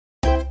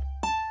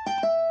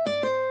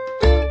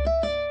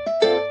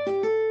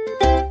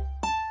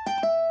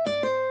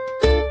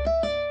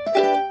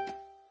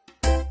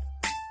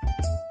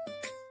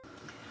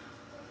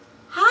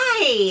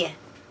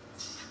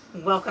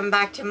Welcome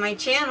back to my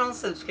channel,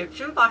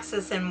 Subscription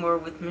Boxes and More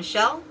with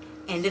Michelle.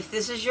 And if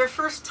this is your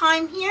first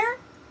time here,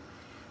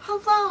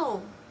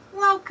 hello,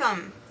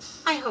 welcome.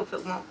 I hope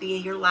it won't be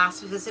your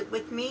last visit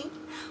with me.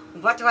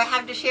 What do I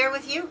have to share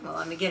with you? Well,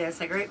 let me get it.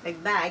 It's a great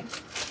big bag.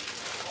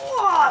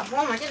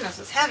 Oh my goodness,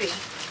 it's heavy.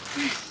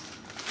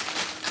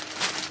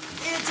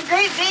 It's a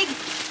great big,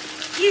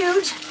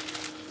 huge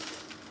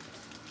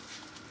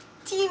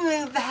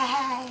Temu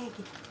bag.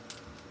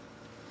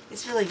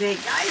 It's really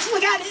big, guys.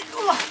 Look at it.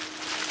 Oh.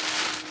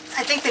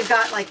 I think they've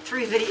got like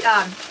three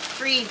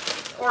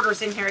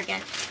orders in here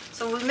again.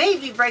 So we may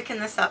be breaking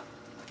this up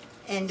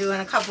and doing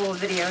a couple of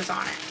videos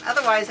on it.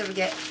 Otherwise it would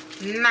get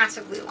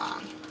massively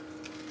long.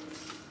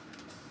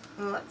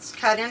 Let's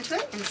cut into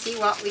it and see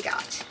what we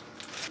got.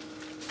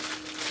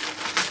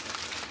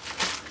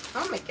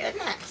 Oh my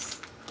goodness.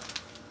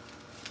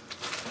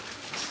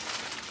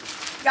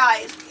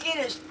 Guys, it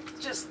is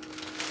just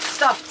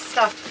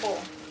stuffed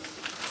full.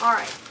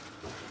 Alright.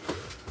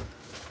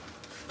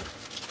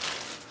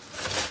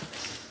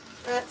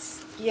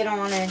 Let's get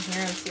on in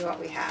here and see what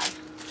we have.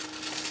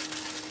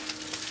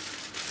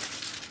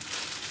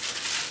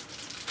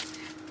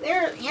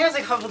 Here's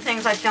a couple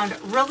things I found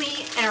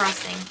really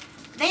interesting.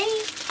 They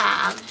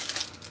have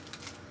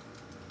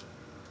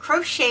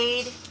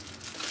crocheted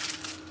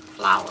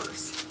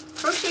flowers.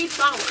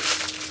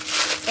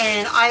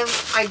 And I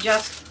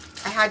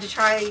had to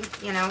try,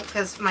 you know,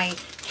 because my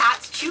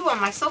cats chew on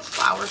my silk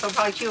flowers. They'll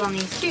probably chew on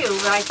these too,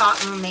 but I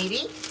thought, well,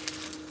 maybe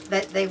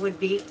that they would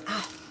be,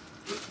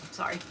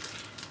 sorry,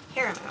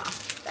 hair in my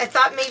mouth. I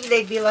thought maybe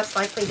they'd be less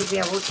likely to be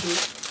able to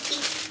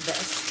eat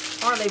this,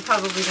 or they'd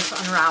probably just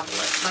unravel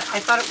it. But I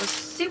thought it was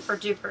super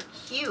duper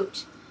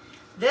cute.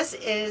 This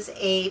is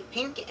a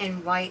pink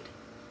and white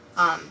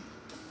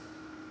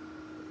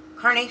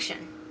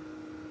carnation.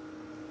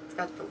 It's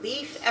got the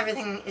leaf,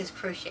 everything is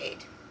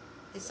crocheted.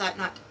 Is that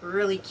not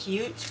really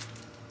cute?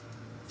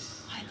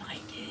 I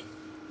like it.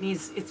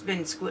 It's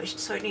been squished,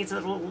 so it needs a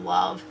little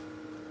love.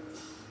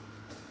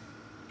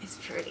 It's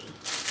pretty.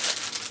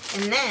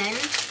 And then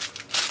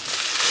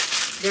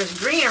there's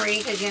greenery,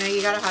 because you know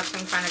you gotta have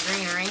some kind of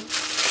greenery.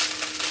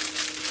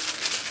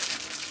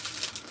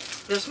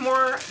 There's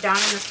more down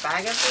in this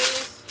bag of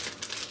these.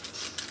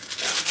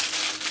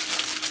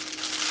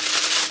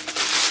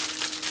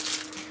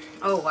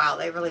 Oh wow,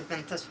 they really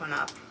bent this one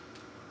up.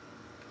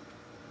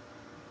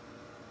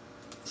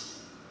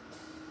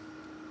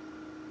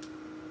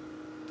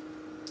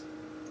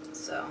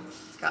 So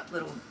it's got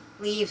little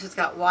leaves, it's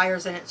got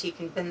wires in it so you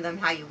can bend them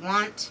how you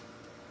want.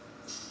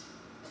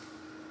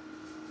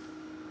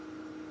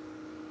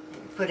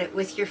 And put it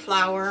with your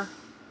flower.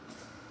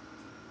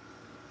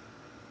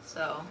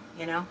 So,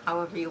 you know,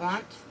 however you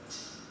want.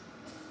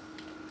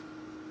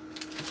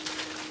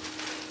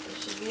 There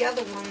should be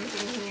other ones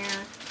in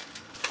here.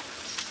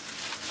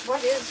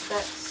 What is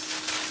this?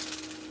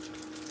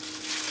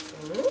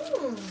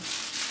 Ooh.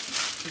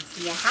 You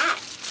see a hat.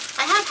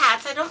 I have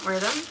hats. I don't wear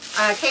them.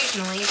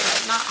 Occasionally,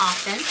 but not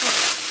often.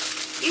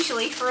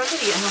 Usually for a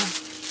video.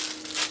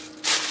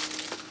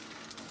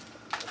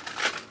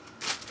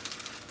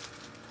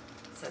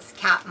 It says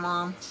Cat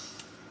Mom.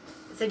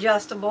 It's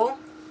adjustable.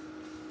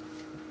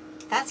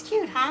 That's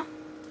cute, huh?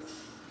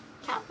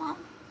 Cat Mom.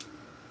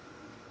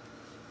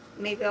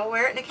 Maybe I'll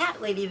wear it in a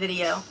cat lady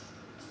video.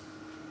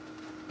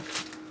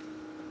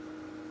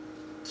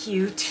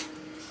 Cute.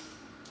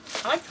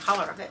 I like the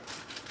color of it.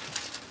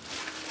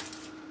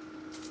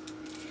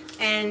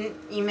 And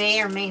you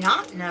may or may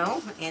not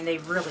know, and they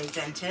really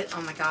bent it.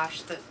 Oh my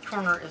gosh, the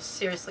corner is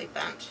seriously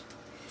bent.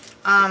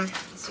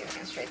 Let's see if I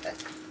can straighten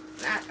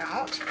that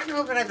out.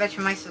 No, but I bet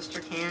you my sister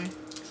can.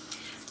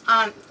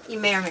 You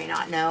may or may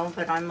not know,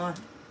 but I'm a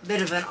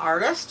bit of an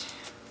artist.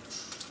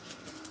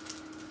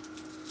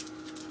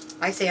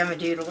 I say I'm a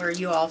doodler,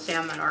 you all say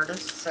I'm an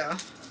artist, so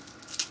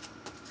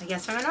I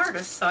guess I'm an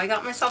artist. So I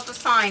got myself a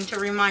sign to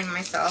remind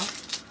myself.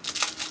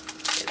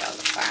 Get out of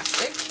the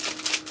plastic.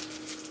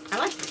 I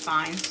like the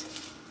signs.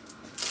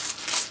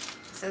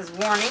 It says,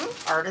 warning,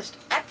 artist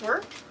at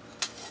work.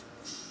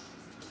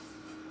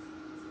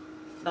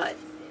 But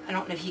I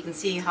don't know if you can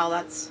see how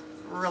that's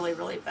really,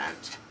 really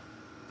bent.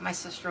 My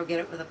sister will get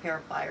it with a pair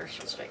of pliers.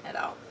 She'll straighten it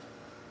out.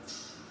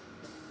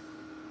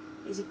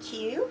 Is it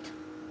cute?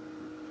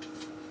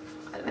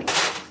 I like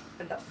it.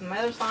 Put up some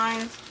other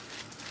signs.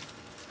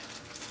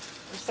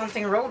 There's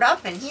something rolled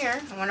up in here.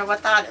 I wonder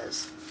what that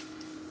is.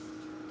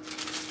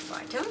 Well,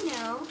 I don't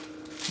know.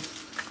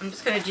 I'm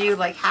just going to do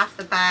like half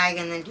the bag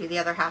and then do the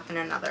other half in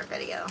another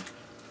video.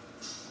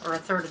 Or a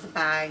third of the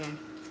bag. And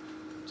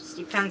just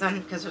depends on,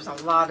 because there's a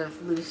lot of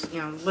loose,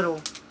 you know,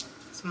 little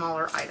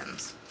smaller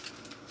items.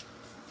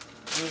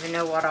 I don't even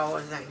know what all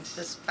was in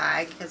this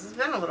bag because it's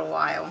been a little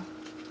while.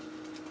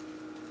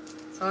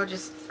 So I'll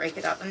just break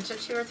it up into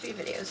 2 or 3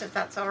 videos if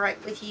that's alright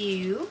with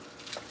you.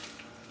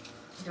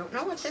 I don't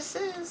know what this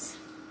is.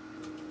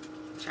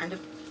 I'm trying to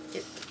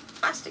get the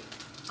plastic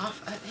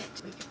off of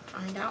it. We can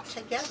find out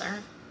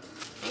together.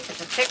 I think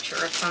it's a picture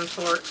of some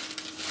sort.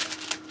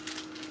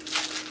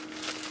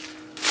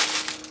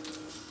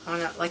 On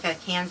a, like a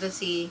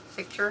canvasy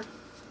picture.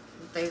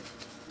 they've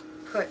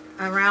put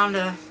around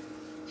a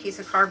piece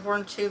of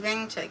cardboard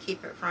tubing to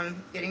keep it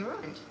from getting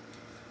ruined.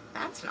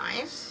 That's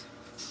nice,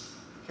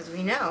 because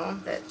we know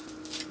that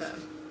the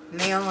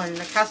mail and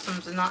the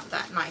customs are not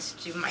that nice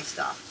to my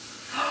stuff.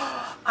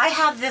 I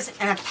have this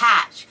in a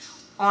patch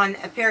on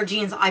a pair of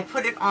jeans. I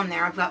put it on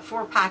there. I've got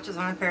 4 patches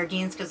on a pair of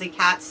jeans because the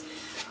cats,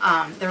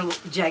 they're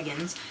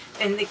jeggings,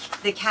 and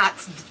the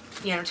cats,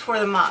 you know, tore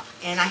them up,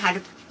 and I had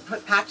to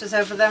put patches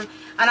over them,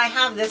 and I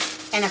have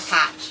this in a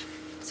patch.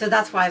 So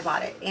that's why I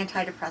bought it.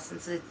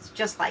 Antidepressants. It's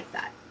just like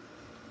that.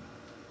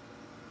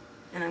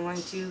 And I'm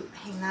going to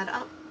hang that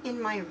up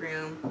in my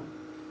room.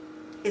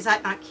 Is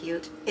that not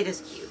cute? It is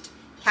cute.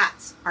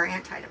 Cats are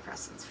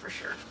antidepressants for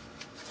sure.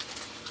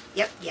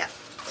 Yep, yep.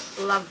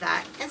 Love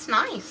that. It's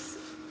nice.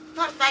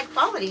 Not bad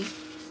quality.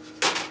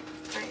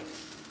 Alright.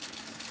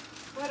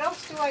 What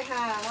else do I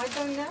have? I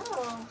don't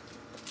know.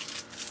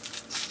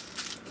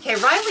 Okay,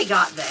 Riley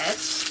got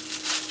this.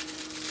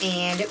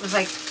 And it was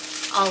like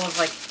all of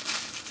like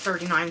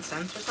 39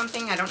 cents or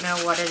something. I don't know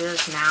what it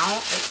is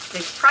now.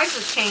 The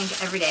prices change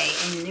every day,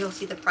 and you'll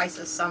see the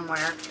prices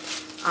somewhere.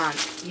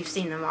 You've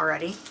seen them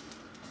already.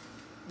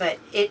 But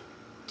it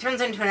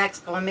turns into an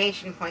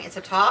exclamation point. It's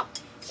a top,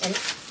 and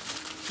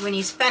when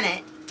you spin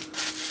it,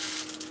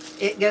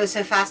 it goes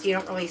so fast you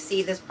don't really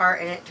see this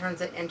part, and it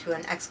turns it into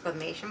an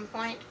exclamation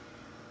point.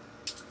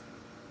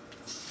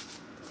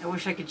 I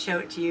wish I could show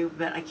it to you,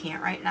 but I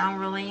can't right now,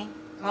 really.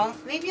 Well,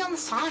 maybe on the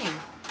sign.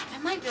 I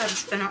might be able to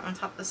spin it on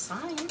top of the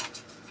sign.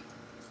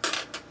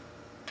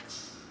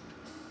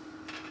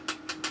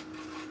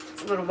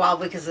 It's a little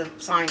wobbly because the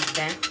sign's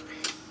bent.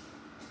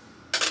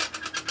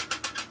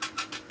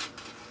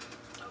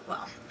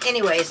 Well,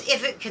 anyways,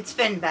 if it could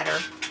spin better,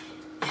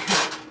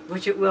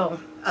 which it will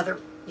other,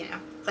 you know,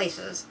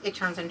 places, it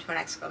turns into an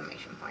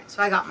exclamation point.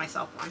 So I got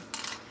myself one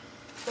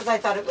because I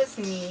thought it was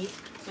neat,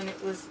 and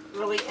it was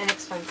really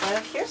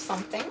inexpensive. Here's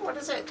something. What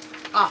is it?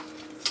 Oh,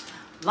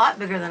 a lot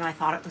bigger than I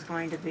thought it was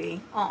going to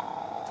be.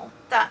 Oh,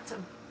 that's a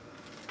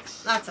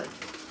sad,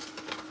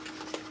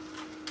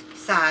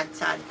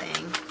 sad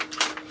thing.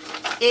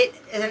 It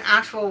is an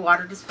actual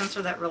water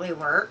dispenser that really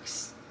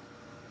works,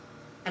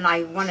 and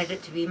I wanted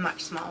it to be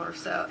much smaller,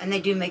 so, and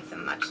they do make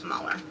them much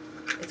smaller.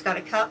 It's got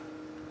a cup.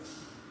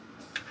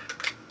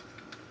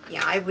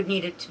 Yeah, I would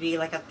need it to be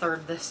like a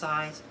third this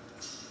size.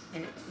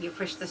 And you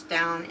push this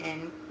down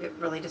and it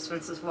really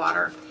dispenses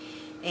water.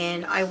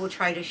 And I will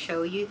try to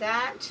show you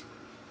that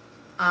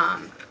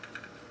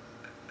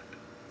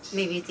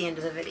maybe at the end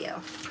of the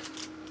video.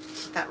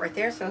 Put that right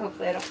there, so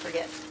hopefully I don't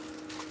forget.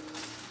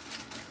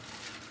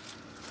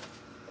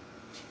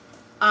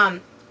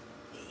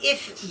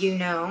 If you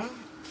know,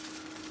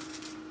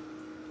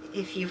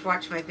 if you've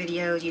watched my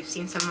videos, you've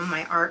seen some of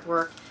my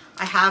artwork,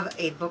 I have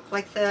a book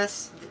like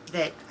this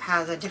that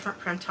has a different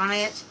print on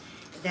it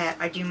that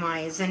I do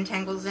my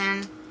Zentangles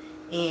in,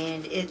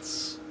 and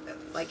it's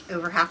like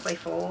over halfway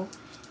full,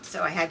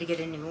 so I had to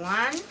get a new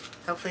one.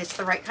 Hopefully it's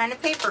the right kind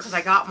of paper, because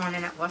I got one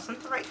and it wasn't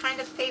the right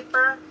kind of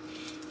paper.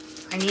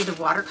 I need the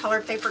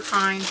watercolor paper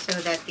kind so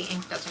that the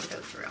ink doesn't go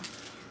through.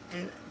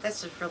 And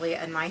this is really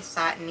a nice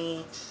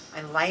satiny.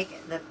 I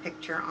like the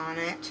picture on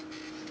it.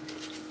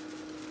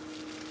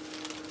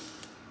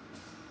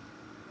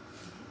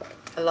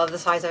 I love the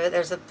size of it.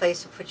 There's a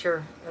place to put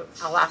your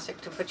elastic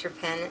to put your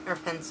pen or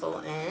pencil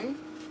in.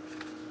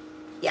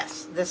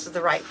 Yes, this is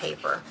the right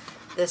paper.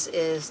 This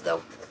is the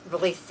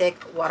really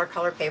thick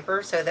watercolor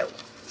paper so that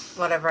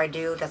whatever I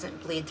do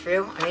doesn't bleed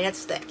through. I mean,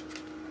 it's thick.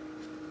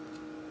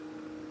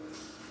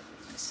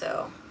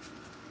 So,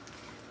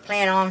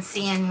 plan on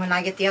seeing when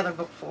I get the other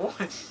book full.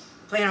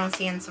 Plan on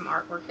seeing some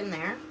artwork in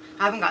there.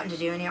 I haven't gotten to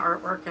do any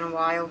artwork in a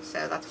while,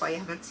 so that's why you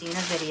haven't seen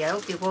a video.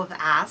 People have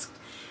asked.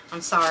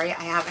 I'm sorry,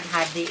 I haven't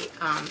had the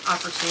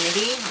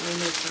opportunity. Let me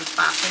move some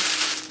plastic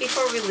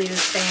before we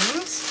lose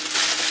things.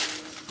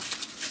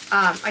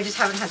 I just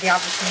haven't had the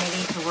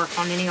opportunity to work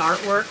on any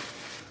artwork.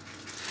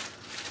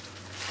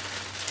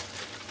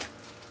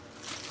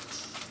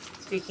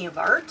 Speaking of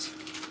art,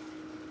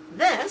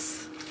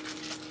 this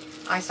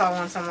I saw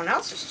on someone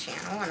else's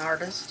channel, an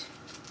artist.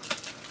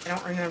 I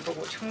don't remember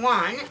which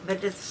one, but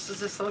this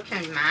is a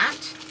silicone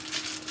mat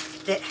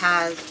that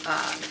has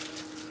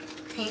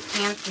paint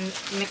pans and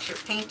mix your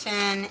paint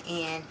in,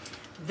 and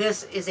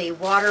this is a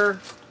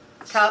water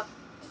cup,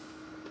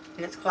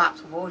 and it's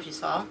collapsible, as you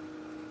saw,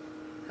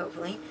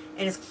 hopefully,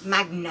 and it's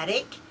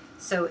magnetic,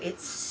 so it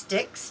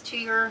sticks to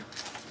your,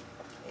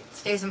 it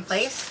stays in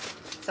place.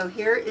 So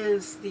here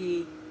is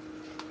the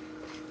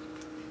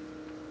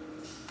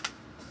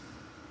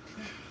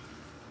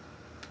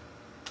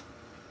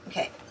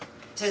okay,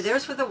 so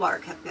there's where the water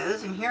cup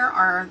goes, and here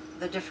are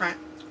the different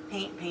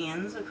paint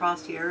pans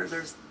across here.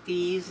 There's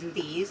these and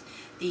these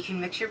that you can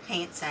mix your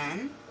paints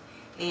in,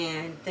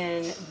 and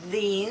then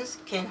these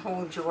can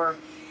hold your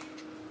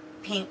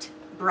paint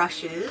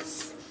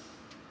brushes,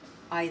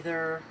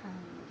 either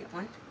get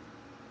one,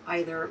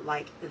 either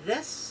like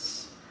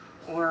this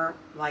or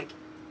like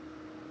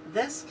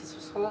this, because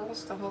there's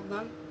holes to hold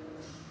them,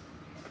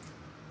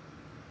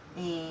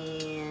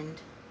 and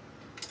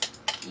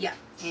Yeah,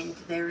 and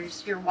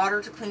there's your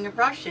water to clean your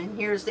brush, and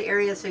here's the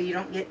area so you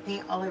don't get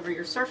paint all over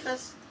your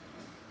surface,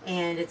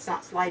 and it's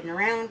not sliding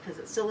around because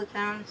it's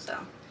silicone, so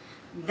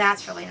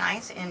that's really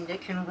nice, and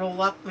it can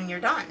roll up when you're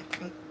done.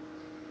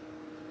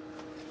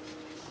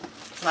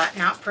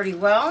 Flatten out pretty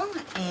well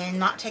and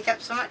not take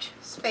up so much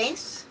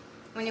space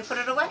when you put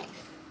it away.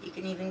 You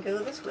can even go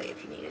this way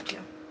if you needed to.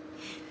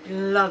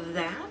 Love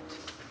that.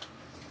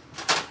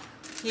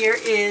 Here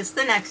is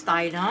the next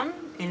item,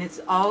 and it's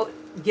all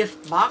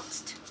gift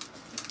boxed,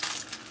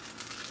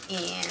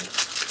 and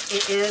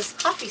it is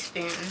coffee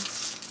spoons.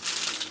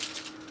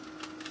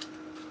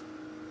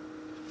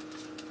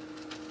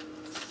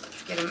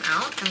 Let's get them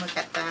out and look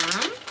at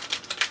them.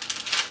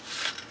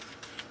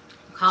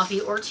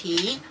 Coffee or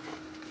tea.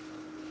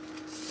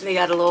 They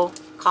got a little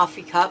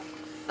coffee cup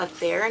up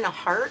there and a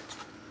heart.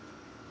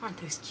 Aren't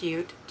those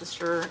cute? Just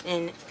for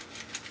in.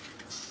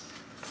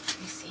 Let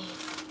me see.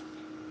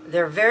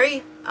 They're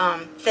very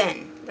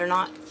thin. They're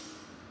not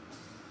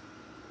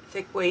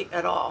thick weight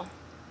at all.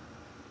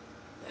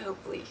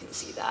 Hopefully you can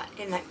see that.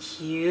 Isn't that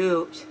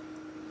cute?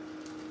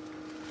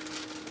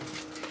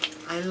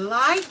 I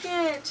like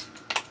it.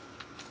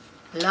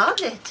 Love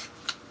it.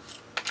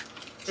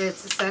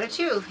 It's a set of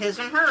two, his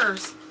and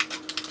hers.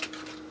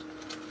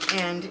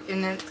 And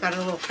then it's got a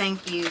little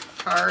thank you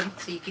card,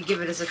 so you could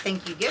give it as a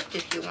thank you gift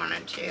if you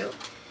wanted to.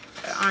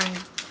 But I'm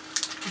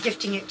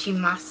gifting it to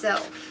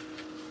myself.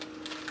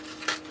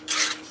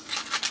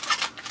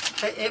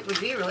 But it would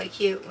be really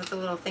cute with a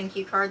little thank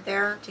you card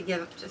there to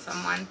give to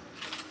someone.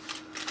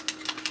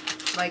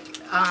 Like,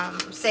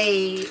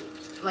 say,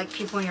 like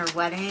people in your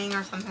wedding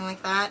or something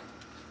like that.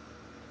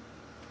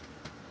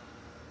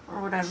 Or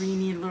whatever you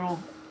need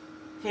little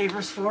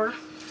favors for.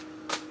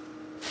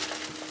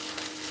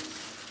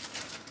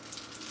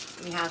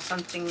 We have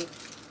something.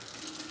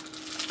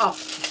 Oh,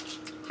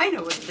 I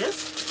know what it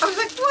is. I was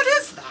like, what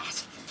is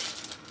that?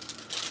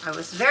 I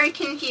was very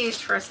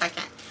confused for a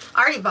second.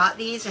 I already bought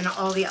these in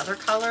all the other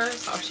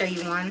colors. I'll show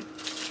you one.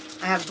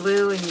 I have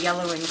blue and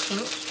yellow and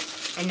pink.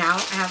 And now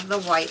I have the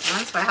white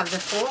one. So I have the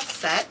full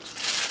set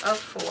of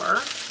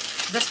 4.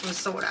 This was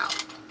sold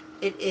out.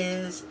 It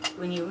is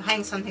when you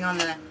hang something on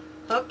the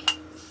hook,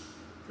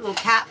 the little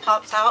cat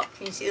pops out.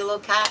 Can you see the little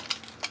cat?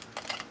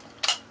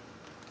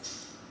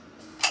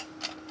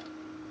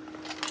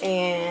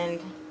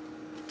 And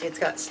it's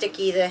got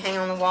sticky to hang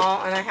on the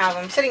wall, and I have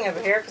them sitting over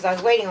here because I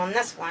was waiting on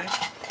this one.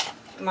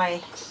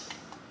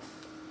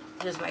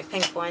 Here's my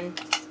pink one.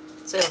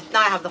 So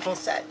now I have the whole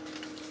set.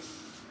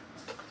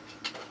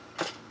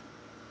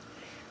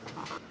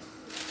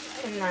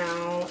 And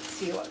now let's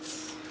see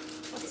what's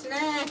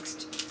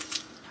next.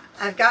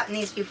 I've gotten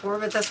these before,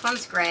 but this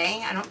one's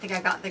gray. I don't think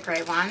I got the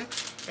gray one.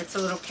 It's a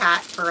little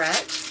cat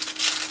barrette.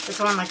 It's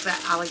on like the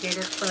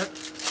alligator clip,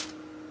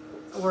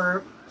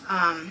 or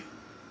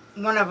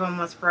one of them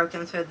was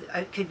broken, so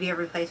it could be a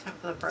replacement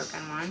for the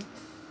broken one.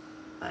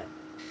 But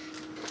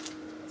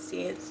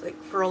see, it's like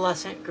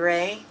pearlescent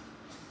gray.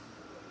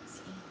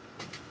 See,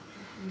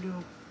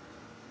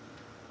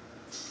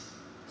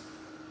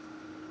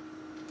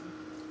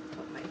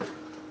 put my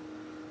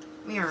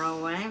mirror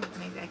away.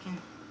 Maybe I can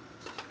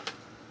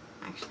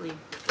actually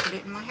put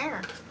it in my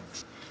hair.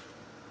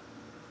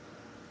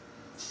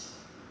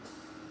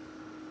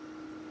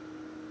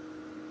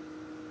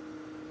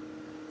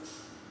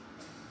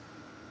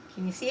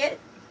 Can you see it?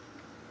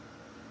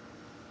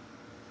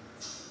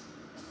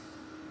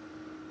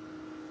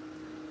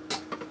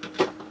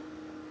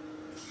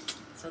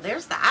 So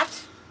there's that.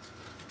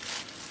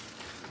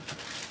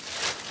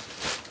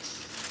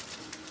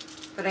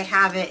 But I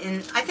have it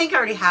in, I think I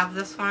already have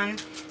this one,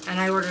 and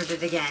I ordered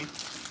it again.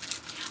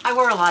 I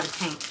wear a lot of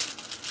pink.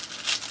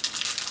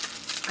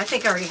 I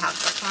think I already have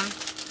this one.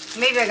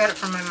 Maybe I got it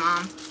from my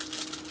mom.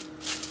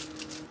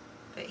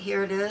 But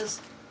here it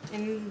is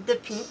in the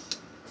pink,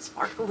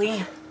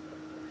 sparkly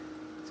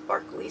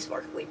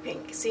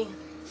pink. See?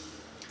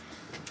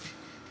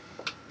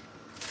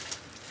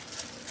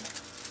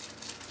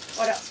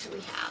 What else do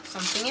we have?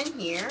 Something in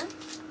here.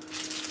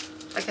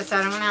 Like I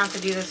said, I'm going to have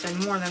to do this in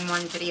more than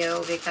one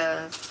video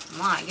because,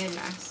 my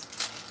goodness.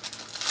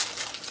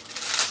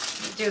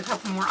 Let's do a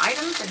couple more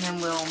items and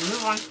then we'll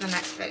move on to the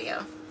next video.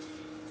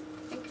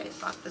 I think I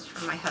bought this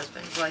from my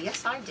husband. Well,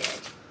 yes, I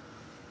did.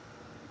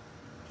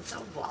 It's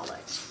a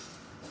wallet.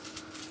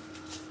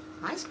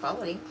 Nice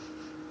quality.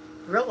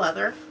 Real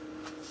leather.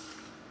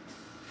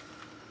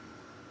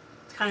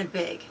 It's kind of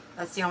big.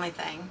 That's the only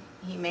thing.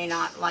 He may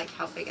not like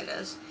how big it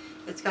is.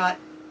 It's got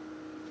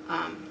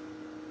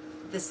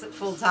this that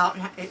folds out,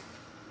 and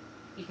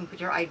you can put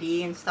your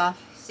ID and stuff,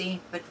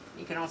 see? But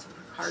you can also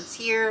put cards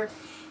here,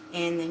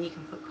 and then you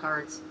can put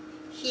cards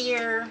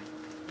here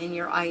in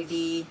your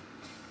ID,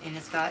 and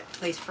it's got a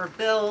place for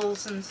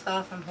bills and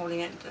stuff. I'm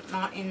holding it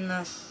not in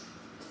the...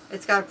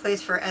 It's got a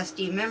place for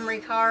SD memory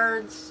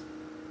cards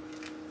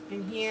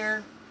in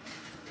here.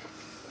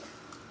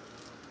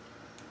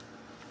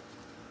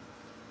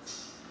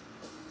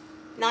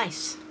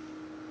 Nice.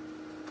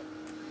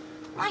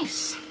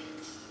 Nice.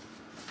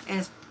 And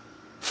it's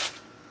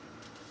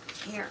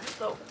here,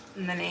 so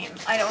in the name,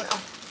 I don't know.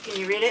 Can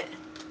you read it?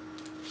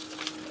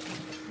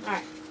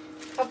 Alright,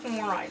 a couple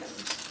more items.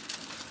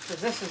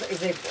 Because this is a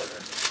big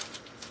order.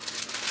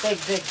 Big,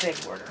 big, big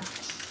order.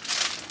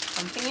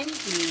 Something in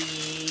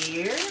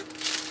here.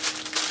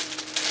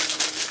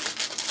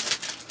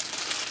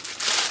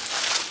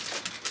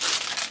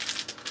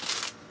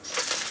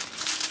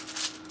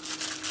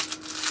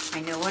 I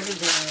know what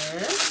it is.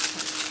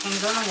 It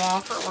hangs on the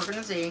wall for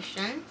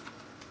organization.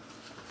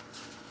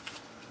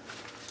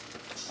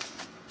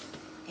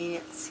 And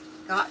it's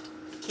got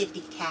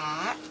kitty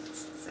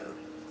cats. So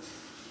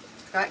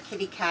it's got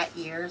kitty cat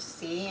ears,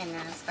 see? And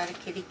then it's got a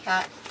kitty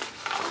cat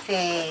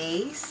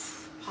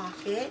face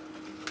pocket.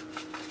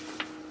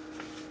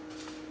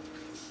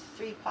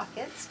 3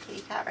 pockets.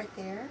 Kitty cat right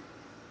there.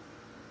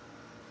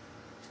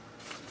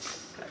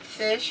 Got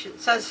fish. It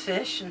says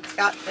fish and it's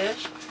got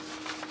fish.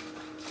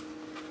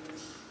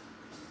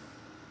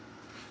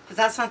 But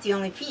that's not the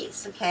only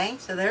piece, okay?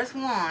 So there's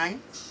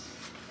one.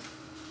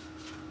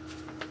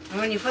 And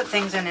when you put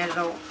things in it,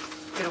 it'll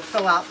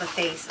fill out the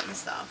face and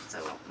stuff, so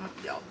it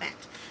won't be all bent.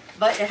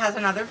 But it has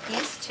another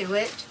piece to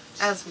it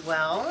as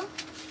well.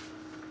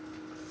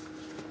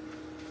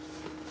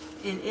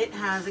 And it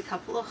has a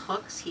couple of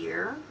hooks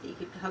here that you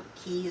could hook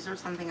keys or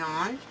something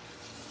on.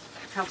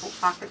 A couple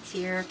pockets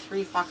here,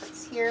 3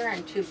 pockets here,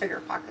 and 2 bigger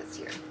pockets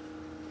here.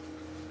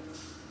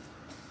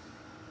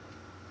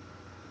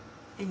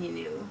 And you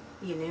knew.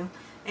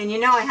 And you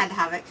know I had to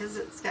have it because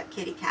it's got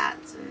kitty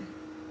cats and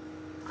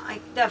I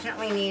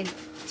definitely need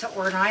to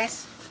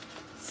organize.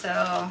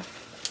 So,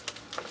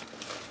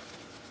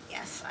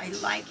 yes, I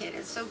like it.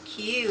 It's so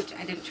cute.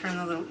 I didn't turn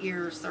the little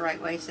ears the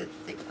right way so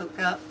that they poke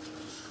up.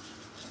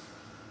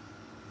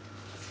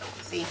 So,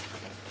 see?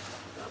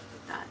 Go up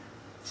with that.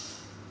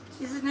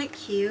 Isn't it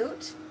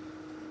cute?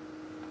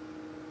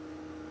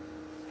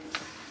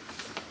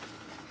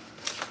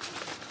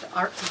 The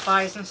art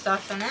supplies and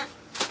stuff in it.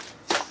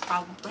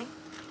 Probably.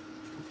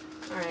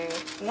 Alright,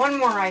 one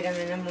more item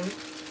and then we're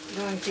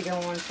going to go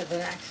on to the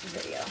next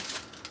video.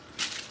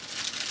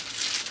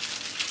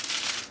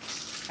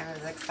 I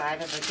was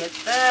excited to get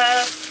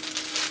this.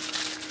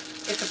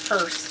 It's a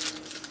purse.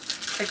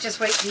 But just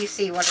wait till you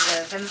see what it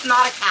is. And it's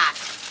not a cat.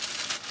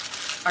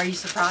 Are you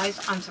surprised?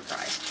 I'm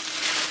surprised.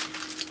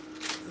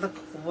 Look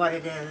what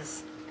it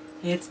is.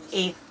 It's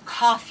a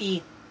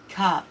coffee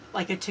cup.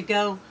 Like a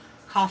to-go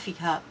coffee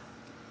cup.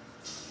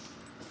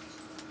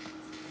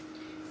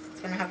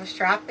 Gonna have a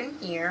strap in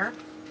here.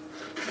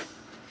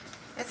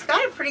 It's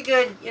got a pretty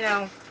good, you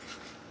know,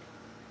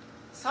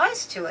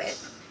 size to it.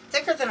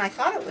 Thicker than I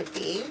thought it would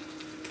be.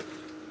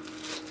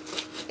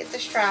 Get the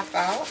strap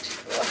out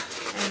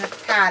and the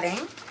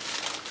padding.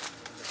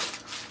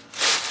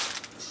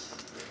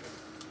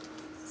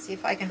 See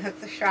if I can hook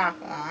the strap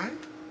on.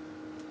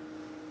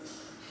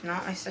 If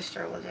not, my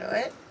sister will do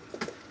it.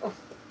 Oh,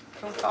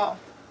 don't fall.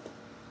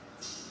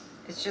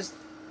 It's just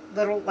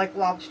little like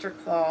lobster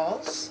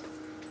claws.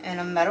 And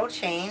a metal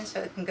chain so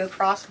it can go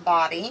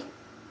crossbody.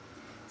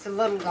 It's a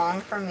little long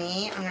for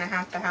me. I'm going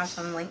to have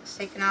some links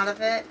taken out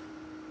of it.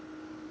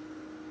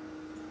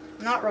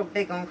 I'm not real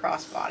big on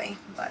crossbody,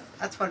 but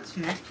that's what it's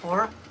meant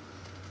for.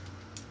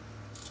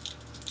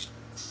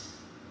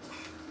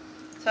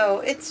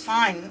 So it's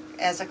fine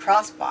as a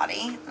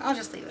crossbody. I'll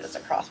just leave it as a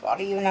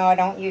crossbody, even though I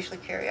don't usually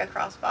carry a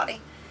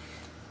crossbody.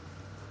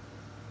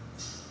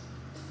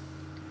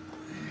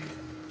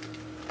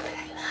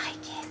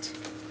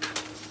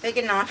 Big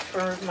enough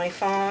for my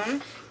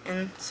phone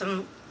and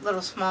some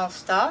little small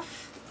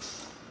stuff.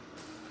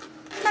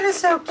 That is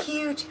so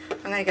cute.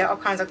 I'm going to get all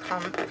kinds of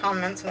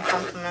comments and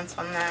compliments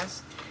on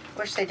this.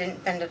 Wish they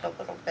didn't bend it a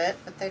little bit,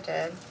 but they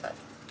did. But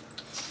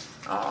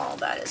oh,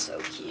 that is so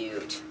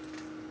cute.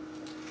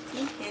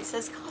 It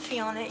says coffee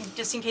on it,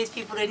 just in case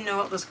people didn't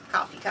know it was a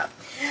coffee cup.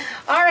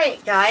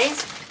 Alright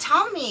guys,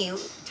 tell me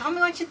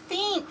what you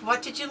think.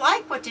 What did you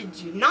like? What did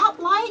you not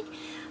like?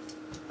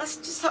 Let's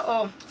just,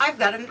 oh, I've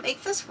got to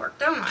make this work,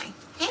 don't I?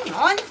 Hang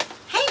on,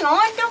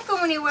 don't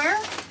go anywhere.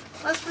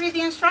 Let's read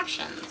the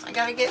instructions. I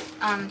got to get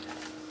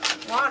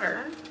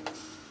water.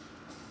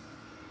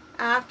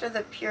 After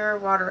the pure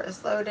water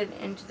is loaded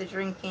into the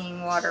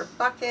drinking water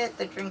bucket,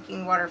 the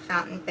drinking water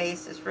fountain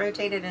base is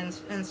rotated and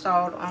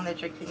installed on the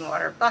drinking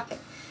water bucket.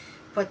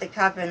 Put the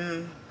cup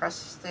in,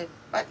 press the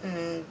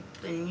button,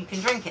 and you can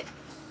drink it.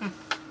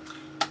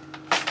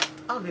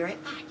 I'll be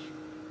right back.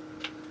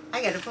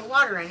 I got to put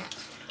water in it.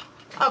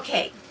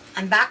 Okay,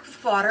 I'm back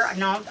with water.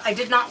 No, I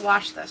did not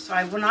wash this, so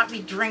I will not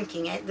be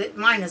drinking it.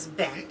 Mine is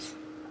bent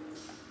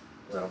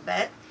a little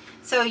bit.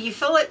 So you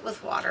fill it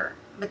with water,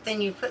 but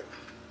then you put,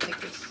 take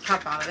the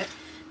cup out of it,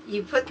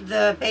 you put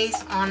the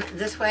base on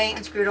this way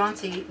and screw it on,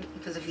 so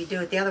because if you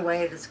do it the other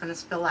way, it's going to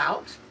spill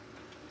out.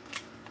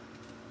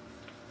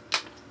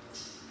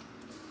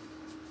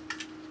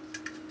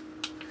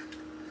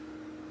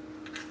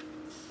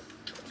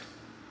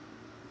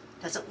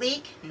 Does it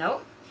leak?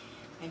 Nope.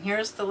 And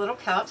here's the little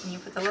cup, and you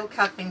put the little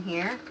cup in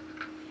here,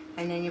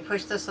 and then you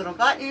push this little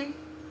button.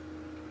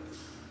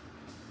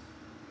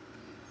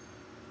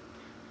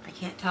 I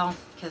can't tell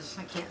because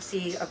I can't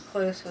see up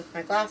close with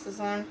my glasses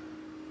on.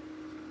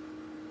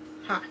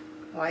 Huh.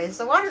 Why is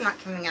the water not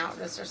coming out?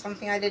 Is there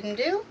something I didn't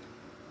do?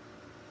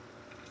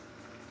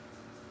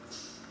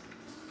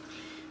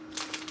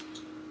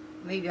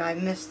 Maybe I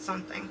missed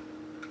something.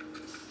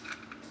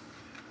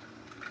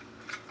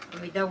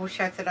 Let me double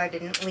check that I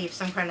didn't leave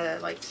some kind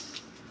of like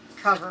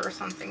cover or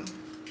something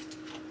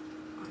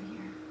on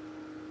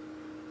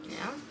here.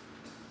 No?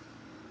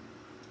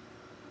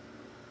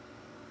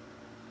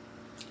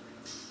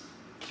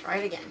 Try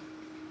it again.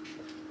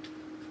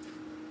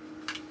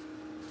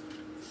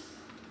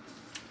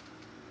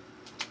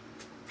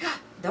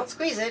 Don't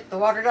squeeze it. The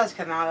water does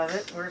come out of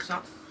it, where it's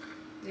not.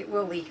 It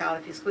will leak out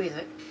if you squeeze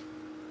it.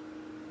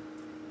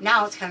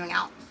 Now it's coming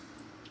out.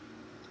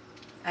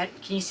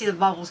 Can you see the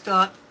bubbles go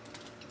up?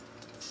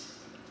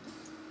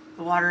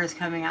 The water is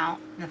coming out.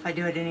 And if I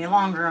do it any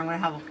longer, I'm going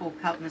to have a full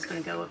cup and it's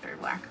going to go up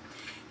everywhere.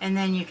 And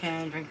then you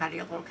can drink out of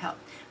your little cup.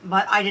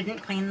 But I didn't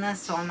clean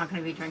this, so I'm not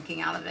going to be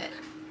drinking out of it.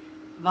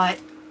 But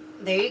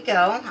there you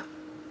go.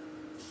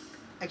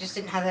 I just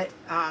didn't have it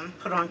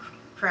put on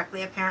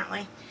correctly,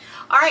 apparently.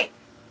 Alright,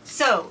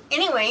 so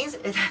anyways,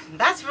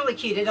 that's really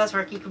cute. It does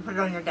work. You can put it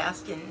on your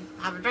desk and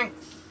have a drink.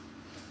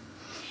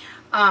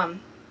 I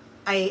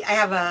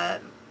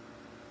have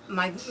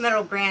my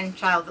middle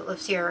grandchild that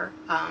lives here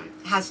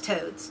has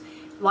toads,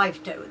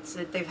 live toads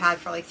that they've had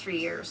for like 3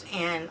 years,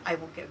 and I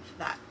will give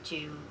that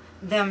to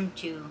them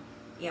to,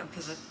 you know,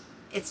 because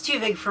it's too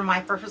big for my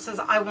purposes.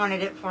 I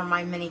wanted it for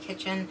my mini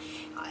kitchen,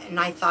 and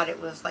I thought it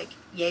was like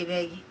yay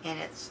big, and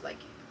it's like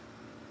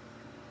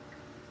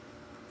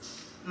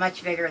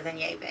much bigger than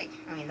yay big.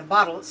 I mean, the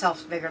bottle itself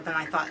is bigger than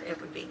I thought it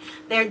would be.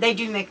 They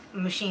do make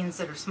machines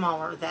that are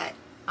smaller that,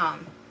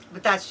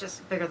 but that's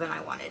just bigger than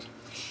I wanted.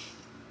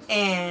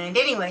 And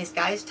anyways,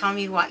 guys, tell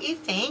me what you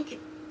think.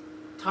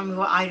 Tell me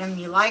what item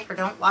you like or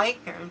don't like,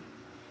 or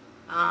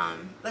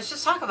let's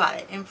just talk about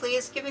it. And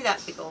please give me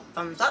that big old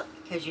thumbs up,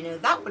 because you know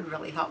that would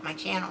really help my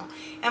channel.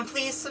 And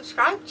please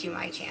subscribe to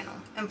my channel.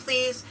 And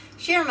please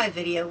share my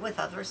video with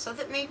others so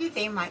that maybe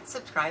they might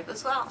subscribe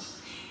as well.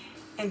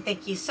 And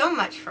thank you so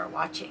much for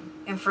watching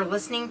and for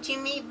listening to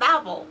me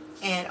babble.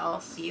 And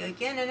I'll see you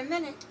again in a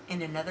minute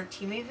in another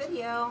Temu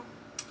video.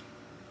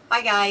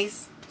 Bye,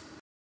 guys.